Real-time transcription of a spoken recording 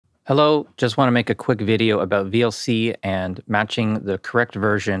Hello, just want to make a quick video about VLC and matching the correct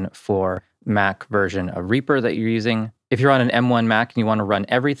version for Mac version of Reaper that you're using. If you're on an M1 Mac and you want to run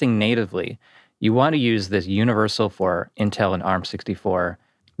everything natively, you want to use this universal for Intel and ARM64,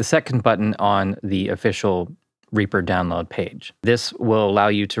 the second button on the official Reaper download page. This will allow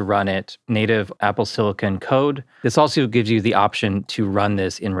you to run it native Apple Silicon code. This also gives you the option to run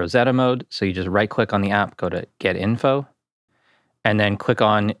this in Rosetta mode. So you just right click on the app, go to Get Info, and then click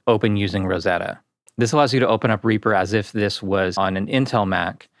on Open using Rosetta. This allows you to open up Reaper as if this was on an Intel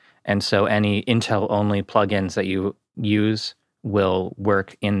Mac, and so any Intel-only plugins that you use will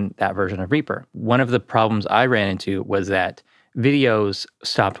work in that version of Reaper. One of the problems I ran into was that videos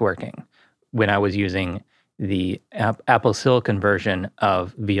stopped working when I was using the Apple Silicon version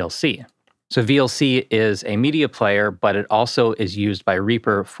of VLC. So VLC is a media player, but it also is used by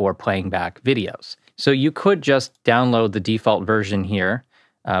Reaper for playing back videos. So you could just download the default version here,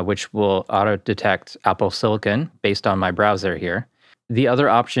 which will auto-detect Apple Silicon based on my browser here. The other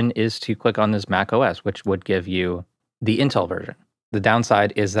option is to click on this macOS, which would give you the Intel version. The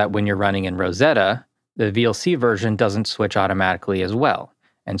downside is that when you're running in Rosetta, the VLC version doesn't switch automatically as well.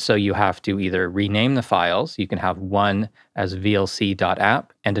 And so you have to either rename the files. You can have one as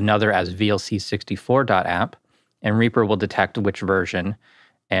vlc.app and another as vlc64.app, and Reaper will detect which version,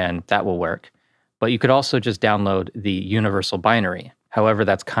 and that will work. But you could also just download the universal binary. However,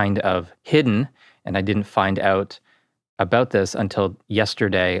 that's kind of hidden, and I didn't find out about this until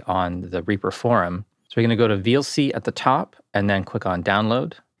yesterday on the Reaper forum. So we're going to go to VLC at the top and then click on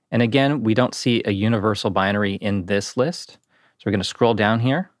Download. And again, we don't see a universal binary in this list. So we're going to scroll down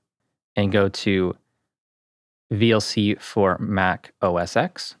here and go to VLC for Mac OS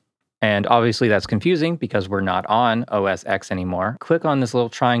X. And obviously that's confusing because we're not on OS X anymore. Click on this little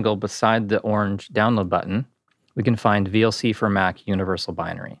triangle beside the orange download button. We can find VLC for Mac Universal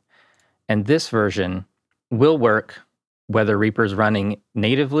Binary. And this version will work whether Reaper's running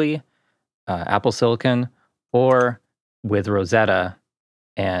natively, Apple Silicon, or with Rosetta,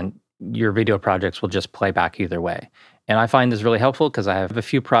 and your video projects will just play back either way. And I find this really helpful because I have a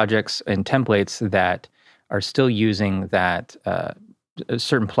few projects and templates that are still using that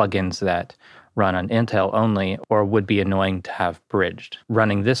certain plugins that run on Intel only or would be annoying to have bridged.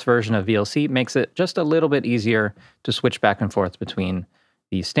 Running this version of VLC makes it just a little bit easier to switch back and forth between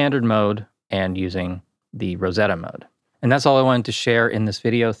the standard mode and using the Rosetta mode. And that's all I wanted to share in this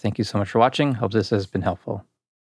video. Thank you so much for watching. Hope this has been helpful.